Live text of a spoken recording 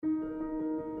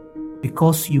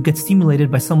because you get stimulated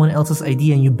by someone else's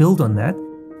idea and you build on that,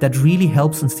 that really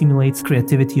helps and stimulates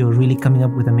creativity or really coming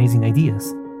up with amazing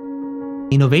ideas.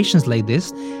 Innovations like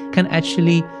this can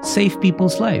actually save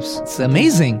people's lives. It's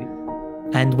amazing.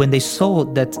 And when they saw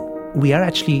that we are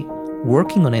actually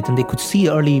working on it and they could see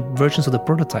early versions of the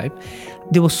prototype,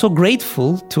 they were so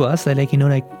grateful to us that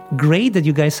great that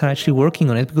you guys are actually working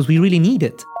on it because we really need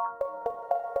it.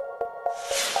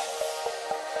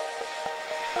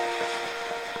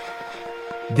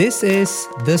 This is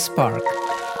The Spark,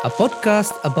 a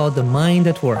podcast about the mind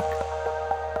at work.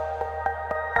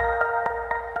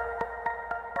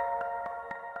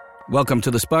 Welcome to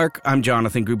The Spark. I'm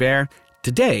Jonathan Gruber.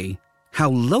 Today, how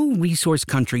low-resource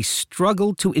countries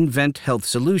struggle to invent health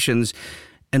solutions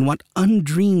and what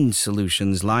undreamed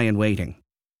solutions lie in waiting.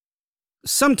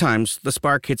 Sometimes the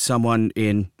spark hits someone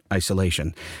in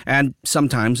isolation, and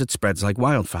sometimes it spreads like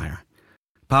wildfire.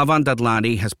 Pavan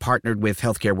Dadlani has partnered with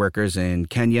healthcare workers in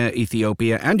Kenya,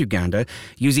 Ethiopia, and Uganda,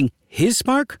 using his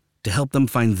spark to help them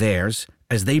find theirs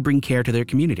as they bring care to their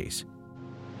communities.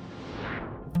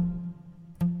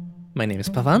 My name is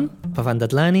Pavan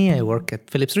Dadlani. I work at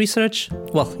Philips Research.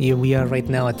 Well, here we are right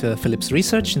now at Philips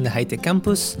Research in the high-tech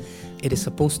campus. It is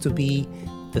supposed to be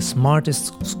the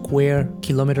smartest square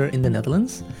kilometer in the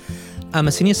Netherlands. I'm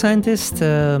a senior scientist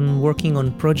working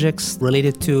on projects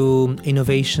related to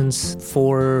innovations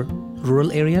for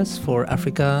rural areas, for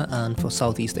Africa and for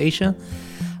Southeast Asia.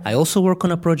 I also work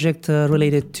on a project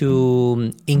related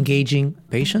to engaging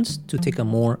patients to take a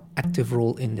more active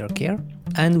role in their care.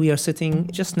 And we are sitting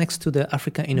just next to the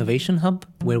Africa Innovation Hub,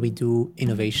 where we do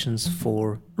innovations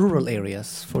for rural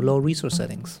areas, for low resource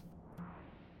settings.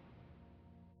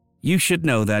 You should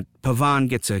know that Pavan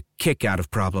gets a kick out of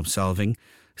problem solving.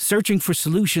 Searching for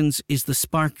solutions is the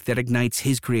spark that ignites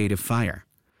his creative fire.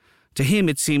 To him,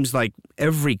 it seems like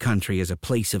every country is a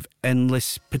place of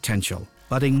endless potential,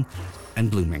 budding and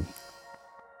blooming.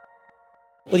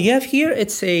 What you have here,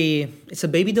 it's a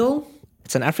baby doll.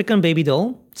 It's an African baby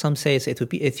doll. Some say it's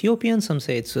Ethiopian, some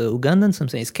say it's Ugandan, some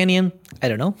say it's Kenyan. I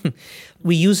don't know.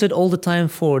 We use it all the time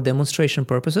for demonstration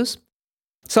purposes.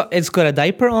 So it's got a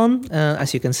diaper on,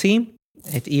 as you can see.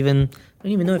 I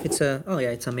don't even know if it's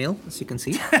a male, as you can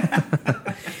see.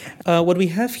 What we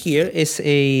have here is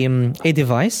a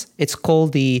device. It's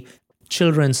called the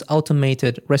Children's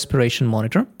Automated Respiration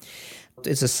Monitor.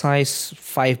 It's a size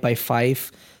 5 by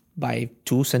 5 by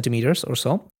 2 centimeters or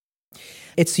so.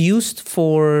 It's used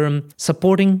for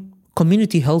supporting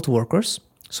community health workers.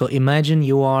 So imagine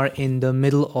you are in the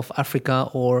middle of Africa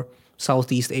or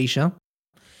Southeast Asia.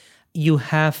 You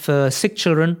have sick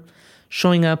children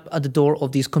showing up at the door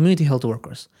of these community health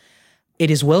workers. It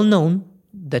is well known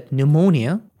that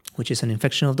pneumonia, which is an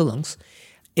infection of the lungs,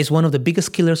 is one of the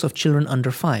biggest killers of children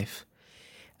under 5.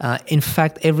 In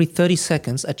fact, every 30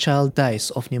 seconds, a child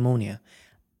dies of pneumonia.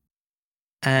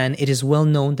 And it is well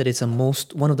known that it's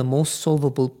one of the most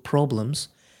solvable problems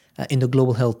in the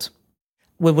global health.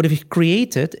 What we've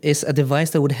created is a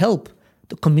device that would help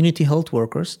the community health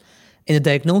workers in the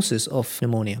diagnosis of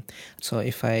pneumonia. So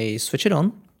if I switch it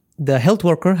on, the health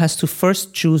worker has to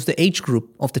first choose the age group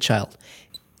of the child.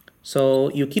 So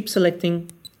you keep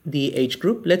selecting the age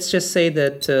group. Let's just say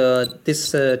that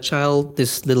this child,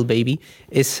 this little baby,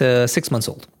 is 6 months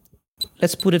old.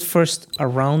 Let's put it first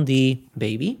around the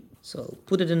baby. So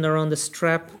put it in around the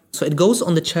strap. So it goes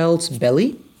on the child's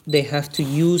belly. They have to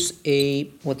use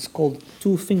what's called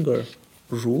 2-finger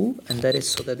rule, and that is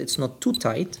so that it's not too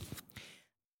tight.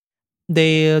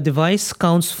 The device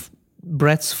counts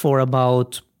breaths for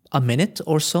about a minute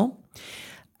or so.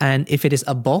 And if it is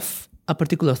above a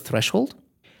particular threshold,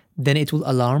 then it will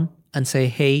alarm and say,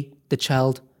 hey, the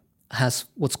child has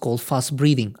what's called fast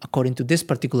breathing according to this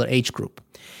particular age group.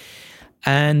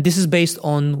 And this is based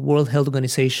on World Health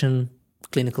Organization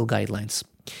clinical guidelines.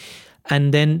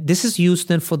 And then this is used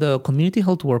then for the community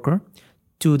health worker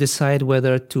to decide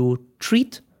whether to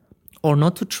treat or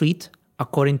not to treat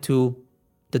according to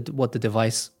what the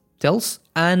device tells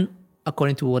and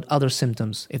according to what other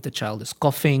symptoms, if the child is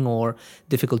coughing or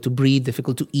difficult to breathe,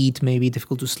 difficult to eat, maybe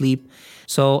difficult to sleep.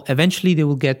 So eventually they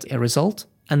will get a result,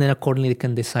 and then accordingly they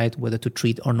can decide whether to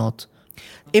treat or not.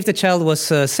 If the child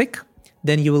was sick,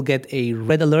 then you will get a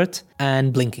red alert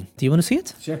and blinking. Do you want to see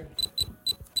it? Sure.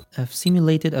 I've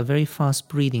simulated a very fast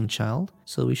breathing child,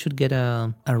 so we should get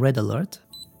a red alert.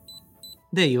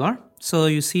 There you are. So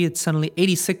you see it's suddenly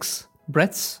 86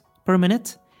 breaths per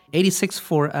minute. 86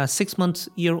 for a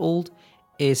 6-month-old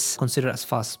is considered as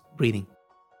fast breathing.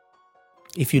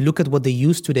 If you look at what they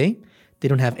use today, they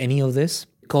don't have any of this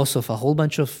because of a whole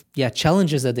bunch of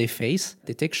challenges that they face.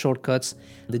 They take shortcuts,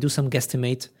 they do some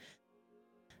guesstimate.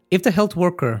 If the health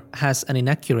worker has an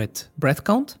inaccurate breath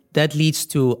count, that leads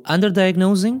to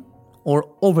underdiagnosing or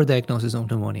overdiagnosis of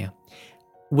pneumonia,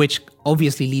 which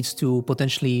obviously leads to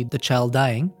potentially the child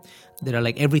dying. There are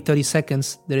every 30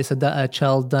 seconds, there is a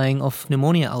child dying of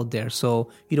pneumonia out there.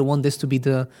 So you don't want this to be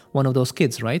one of those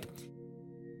kids, right?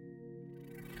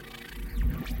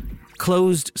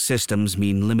 Closed systems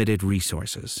mean limited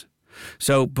resources.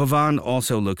 So Pavan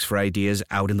also looks for ideas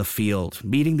out in the field,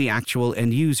 meeting the actual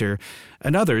end user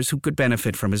and others who could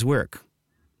benefit from his work.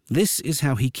 This is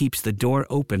how he keeps the door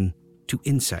open to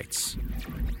insights.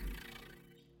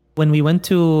 When we went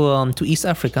to East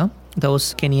Africa, that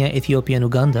was Kenya, Ethiopia, and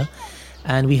Uganda,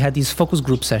 and we had these focus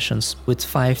group sessions with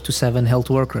 5 to 7 health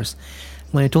workers.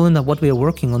 When I told them that what we are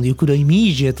working on, you could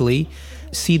immediately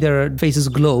see their faces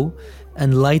glow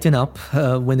and lighten up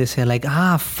when they say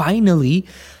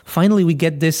finally we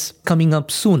get this coming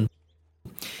up soon.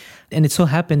 And it so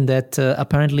happened that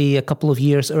apparently a couple of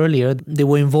years earlier, they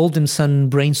were involved in some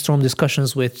brainstorm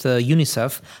discussions with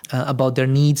UNICEF about their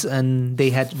needs, and they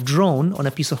had drawn on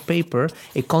a piece of paper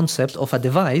a concept of a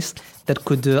device that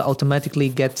could automatically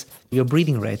get your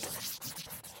breathing rate.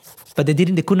 But they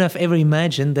couldn't have ever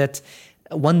imagined that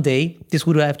one day this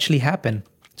would actually happen.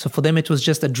 So for them, it was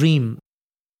just a dream.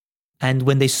 And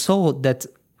when they saw that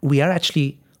we are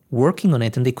actually working on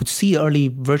it and they could see early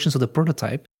versions of the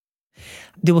prototype,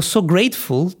 they were so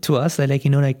grateful to us that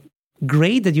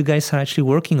great that you guys are actually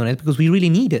working on it because we really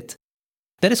need it.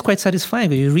 That is quite satisfying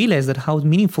because you realize that how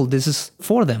meaningful this is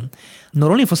for them.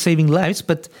 Not only for saving lives,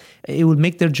 but it will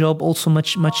make their job also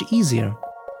much, much easier.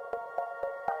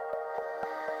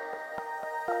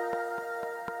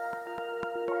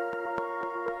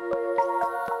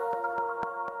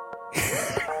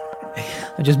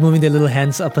 I'm just moving their little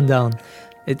hands up and down.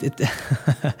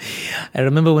 I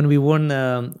remember when we won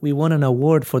an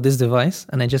award for this device,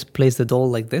 and I just placed the doll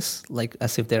like this,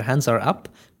 as if their hands are up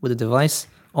with the device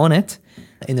on it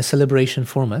in a celebration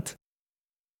format.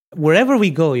 Wherever we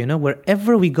go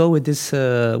with this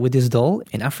doll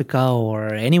in Africa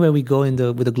or anywhere we go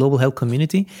with the global health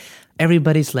community,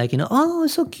 everybody's oh,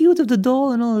 it's so cute of the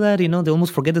doll and all that. They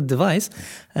almost forget the device,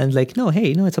 and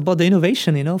it's about the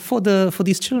innovation, for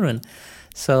these children.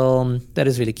 So that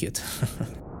is really cute.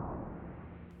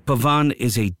 Pavan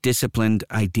is a disciplined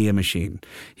idea machine.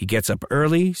 He gets up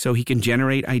early so he can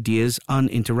generate ideas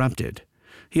uninterrupted.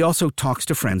 He also talks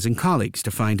to friends and colleagues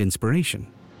to find inspiration.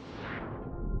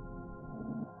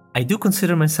 I do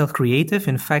consider myself creative.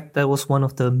 In fact, that was one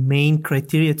of the main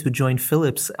criteria to join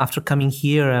Philips. After coming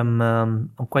here, I'm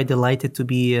quite delighted to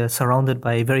be surrounded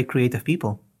by very creative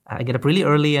people. I get up really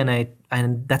early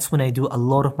and that's when I do a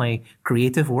lot of my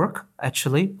creative work,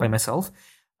 actually, by myself.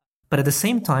 But at the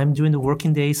same time, during the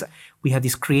working days, we have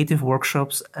these creative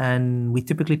workshops and we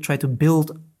typically try to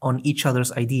build on each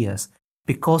other's ideas.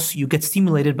 Because you get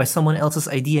stimulated by someone else's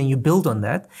idea and you build on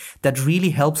that, that really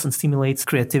helps and stimulates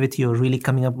creativity or really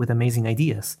coming up with amazing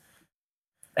ideas.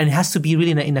 And it has to be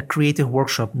really in a creative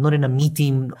workshop, not in a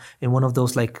meeting, in one of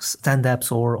those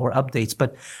stand-ups or updates,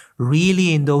 but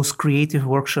really in those creative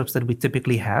workshops that we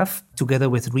typically have together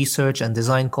with research and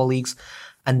design colleagues.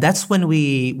 And that's when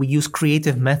we use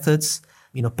creative methods,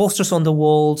 posters on the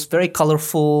walls, very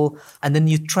colorful, and then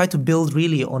you try to build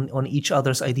really on each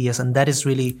other's ideas. And that is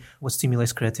really what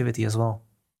stimulates creativity as well.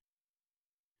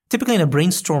 Typically in a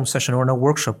brainstorm session or in a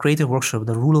workshop, creative workshop,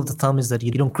 the rule of the thumb is that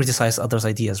you don't criticize others'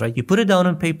 ideas, right? You put it down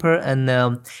on paper and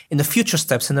in the future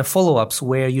steps, in the follow-ups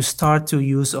where you start to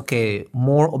use,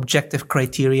 more objective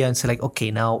criteria and say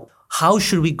now how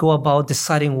should we go about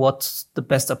deciding what's the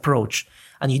best approach?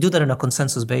 And you do that on a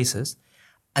consensus basis.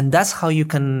 And that's how you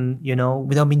can,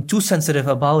 without being too sensitive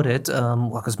about it,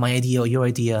 because my idea or your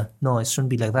idea, no, it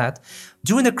shouldn't be like that.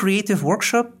 During the creative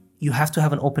workshop, you have to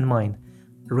have an open mind,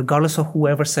 regardless of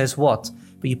whoever says what.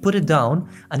 But you put it down,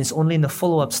 and it's only in the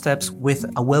follow-up steps with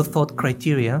a well-thought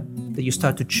criteria that you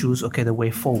start to choose, the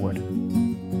way forward.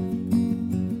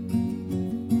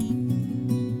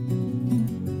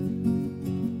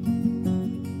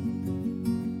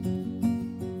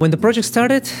 When the project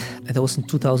started, that was in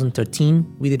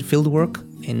 2013, we did field work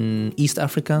in East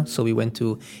Africa. So we went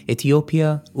to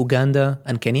Ethiopia, Uganda,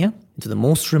 and Kenya, into the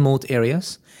most remote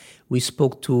areas. We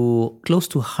spoke to close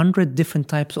to 100 different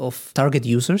types of target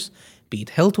users, be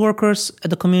it health workers at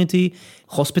the community,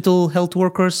 hospital health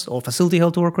workers or facility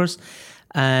health workers,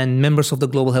 and members of the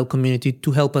global health community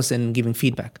to help us in giving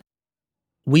feedback.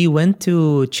 We went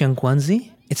to Chiankwanzi.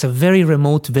 It's a very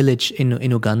remote village in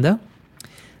Uganda.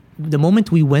 The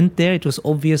moment we went there, it was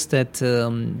obvious that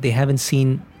they haven't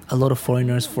seen a lot of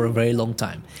foreigners for a very long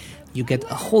time. You get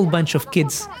a whole bunch of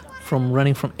kids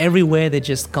running from everywhere. They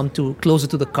just come closer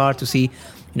to the car to see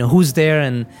who's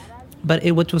there. But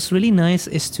what was really nice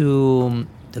is the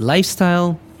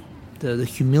lifestyle, the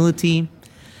humility,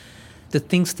 the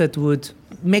things that would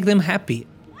make them happy.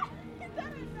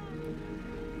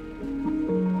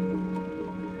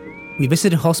 We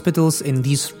visited hospitals in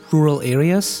these rural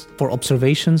areas for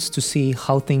observations to see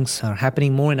how things are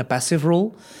happening more in a passive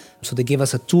role. So they gave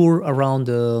us a tour around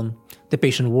the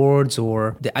patient wards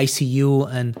or the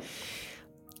ICU, and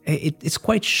it's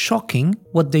quite shocking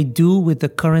what they do with the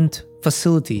current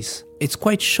facilities. It's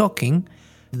quite shocking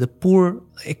the poor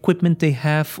equipment they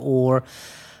have, or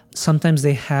sometimes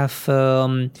they have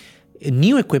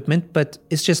new equipment, but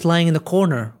it's just lying in the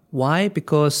corner. Why?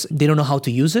 Because they don't know how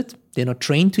to use it. They're not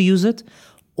trained to use it,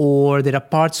 or there are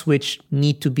parts which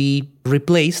need to be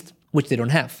replaced, which they don't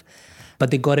have.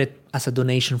 But they got it as a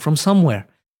donation from somewhere.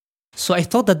 So I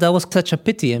thought that was such a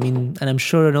pity. I mean, and I'm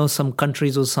sure some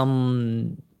countries or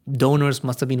some donors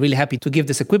must have been really happy to give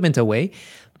this equipment away,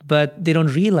 but they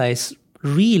don't realize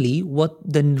really what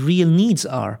the real needs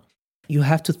are. You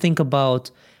have to think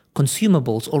about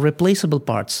consumables or replaceable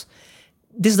parts.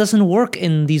 This doesn't work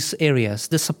in these areas.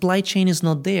 The supply chain is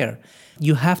not there.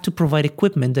 You have to provide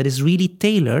equipment that is really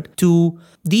tailored to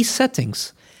these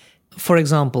settings. For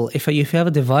example, if you have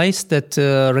a device that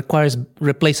requires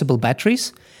replaceable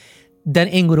batteries, then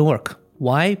it ain't going to work.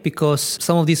 Why? Because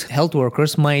some of these health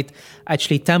workers might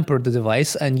actually tamper the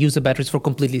device and use the batteries for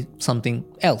completely something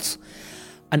else.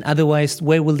 And otherwise,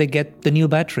 where will they get the new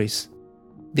batteries?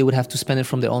 They would have to spend it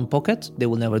from their own pocket. They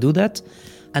will never do that.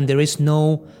 And there is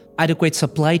no adequate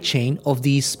supply chain of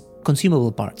these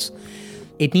consumable parts.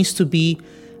 It needs to be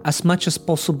as much as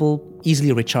possible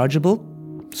easily rechargeable,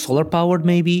 solar powered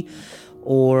maybe,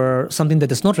 or something that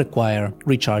does not require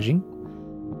recharging.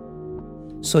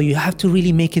 So you have to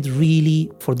really make it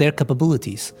really for their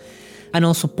capabilities. And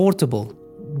also portable.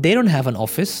 They don't have an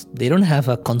office. They don't have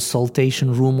a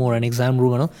consultation room or an exam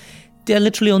room. And all. They're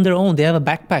literally on their own. They have a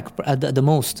backpack at the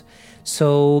most.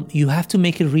 So you have to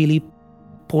make it really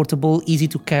portable, easy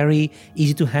to carry,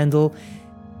 easy to handle.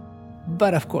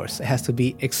 But of course, it has to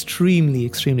be extremely,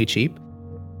 extremely cheap.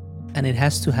 And it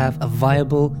has to have a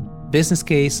viable business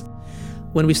case.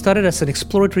 When we started as an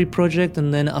exploratory project,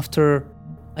 and then after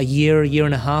a year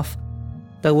and a half,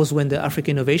 that was when the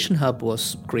Africa Innovation Hub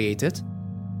was created,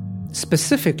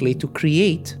 specifically to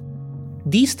create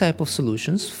these type of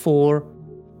solutions for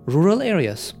rural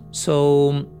areas.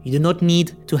 So you do not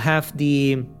need to have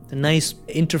the nice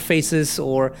interfaces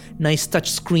or nice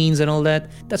touch screens and all that.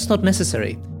 That's not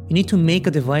necessary. You need to make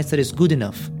a device that is good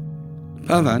enough.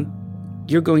 Pavan,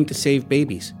 you're going to save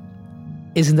babies.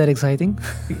 Isn't that exciting?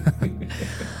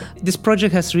 This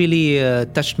project has really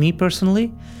touched me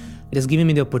personally. It has given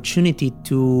me the opportunity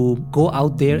to go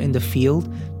out there in the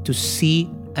field to see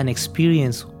and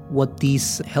experience what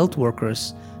these health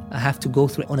workers have to go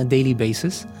through on a daily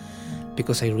basis,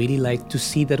 because I really like to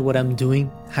see that what I'm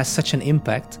doing has such an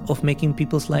impact of making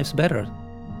people's lives better.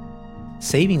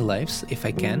 Saving lives, if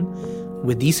I can,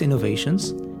 with these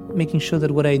innovations, making sure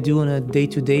that what I do on a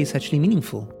day-to-day is actually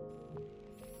meaningful.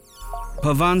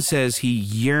 Pavan says he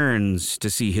yearns to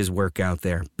see his work out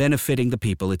there, benefiting the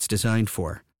people it's designed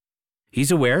for. He's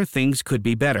aware things could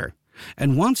be better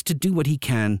and wants to do what he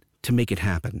can to make it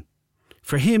happen.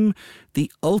 For him,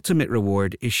 the ultimate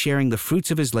reward is sharing the fruits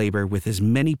of his labor with as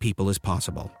many people as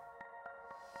possible.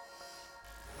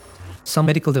 Some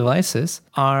medical devices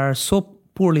are so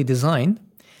poorly designed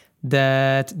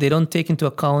that they don't take into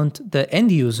account the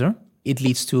end user. It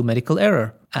leads to medical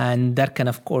error, and that can,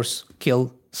 of course,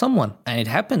 kill someone, and it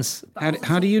happens.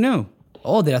 How do you know?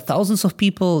 Oh, there are thousands of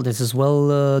people. This is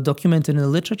well documented in the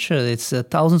literature. It's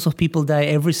thousands of people die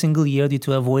every single year due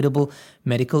to avoidable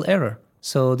medical error.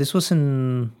 So this was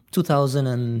in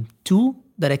 2002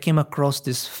 that I came across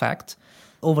this fact.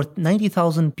 Over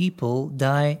 90,000 people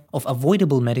die of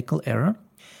avoidable medical error.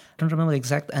 I don't remember the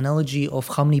exact analogy of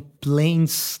how many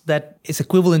planes that is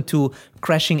equivalent to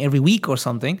crashing every week or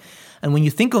something. And when you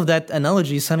think of that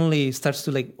analogy, suddenly starts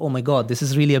to oh my God, this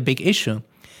is really a big issue.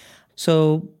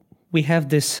 So we have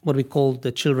this, what we call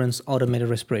the Children's Automated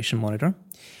Respiration Monitor.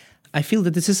 I feel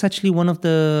that this is actually one of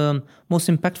the most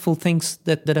impactful things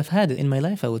that I've had in my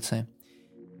life, I would say.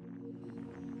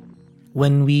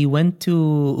 When we went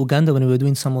to Uganda, when we were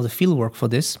doing some of the field work for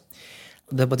this,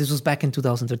 but this was back in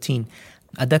 2013.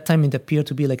 At that time, it appeared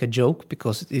to be like a joke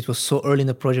because it was so early in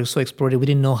the project, so exploratory. We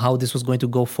didn't know how this was going to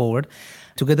go forward.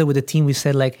 Together with the team, we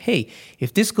said hey,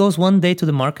 if this goes one day to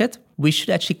the market, we should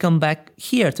actually come back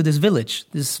here to this village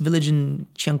in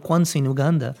Chiankwanzi in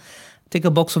Uganda, take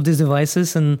a box of these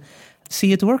devices and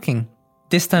see it working.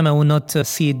 This time, I will not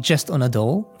see it just on a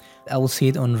doll. I will see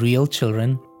it on real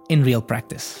children in real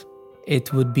practice.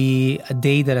 It would be a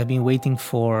day that I've been waiting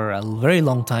for a very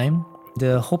long time.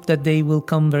 The hope that day will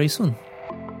come very soon.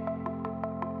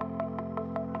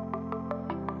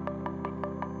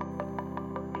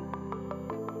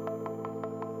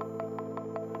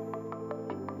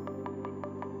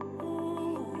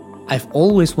 I've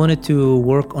always wanted to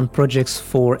work on projects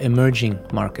for emerging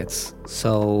markets.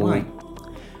 So, why?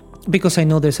 Because I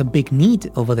know there's a big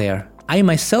need over there. I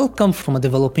myself come from a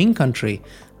developing country.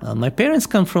 My parents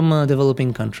come from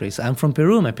developing countries. I'm from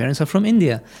Peru. My parents are from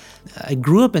India. I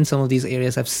grew up in some of these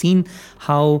areas. I've seen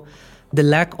how the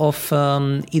lack of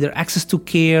either access to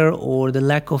care or the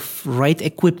lack of right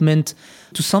equipment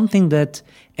to something that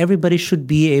everybody should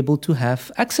be able to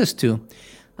have access to,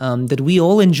 that we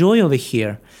all enjoy over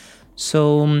here.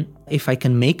 So if I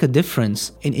can make a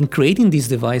difference in creating these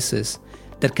devices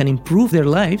that can improve their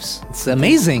lives, it's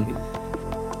amazing.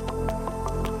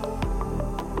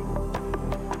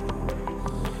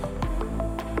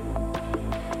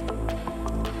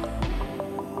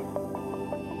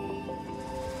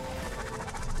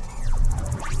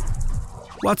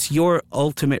 What's your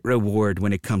ultimate reward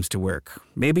when it comes to work?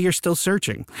 Maybe you're still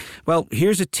searching. Well,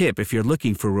 here's a tip if you're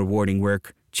looking for rewarding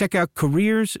work. Check out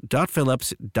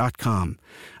careers.philips.com.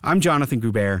 I'm Jonathan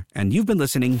Gruber, and you've been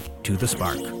listening to The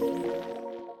Spark.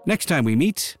 Next time we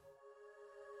meet...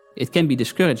 It can be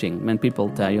discouraging when people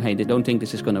tell you, hey, they don't think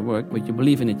this is going to work, but you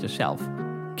believe in it yourself.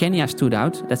 Kenya stood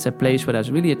out. That's a place where there's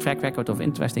really a track record of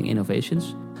interesting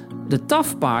innovations. The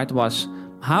tough part was,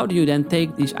 how do you then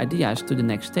take these ideas to the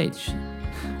next stage?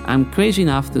 I'm crazy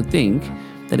enough to think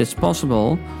that it's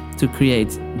possible to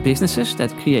create businesses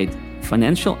that create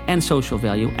financial and social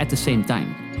value at the same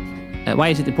time. Why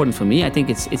is it important for me? I think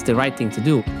it's the right thing to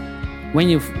do. When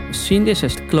you've seen this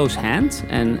as close hand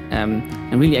and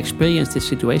really experienced this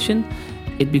situation,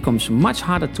 it becomes much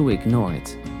harder to ignore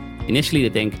it. Initially, they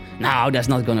think, no, that's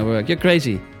not going to work. You're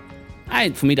crazy.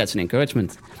 For me, that's an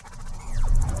encouragement.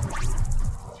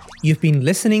 You've been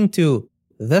listening to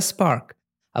The Spark,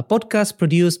 a podcast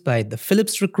produced by the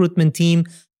Philips recruitment team,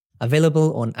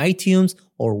 available on iTunes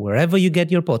or wherever you get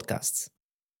your podcasts.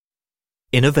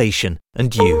 Innovation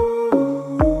and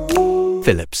you.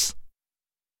 Philips.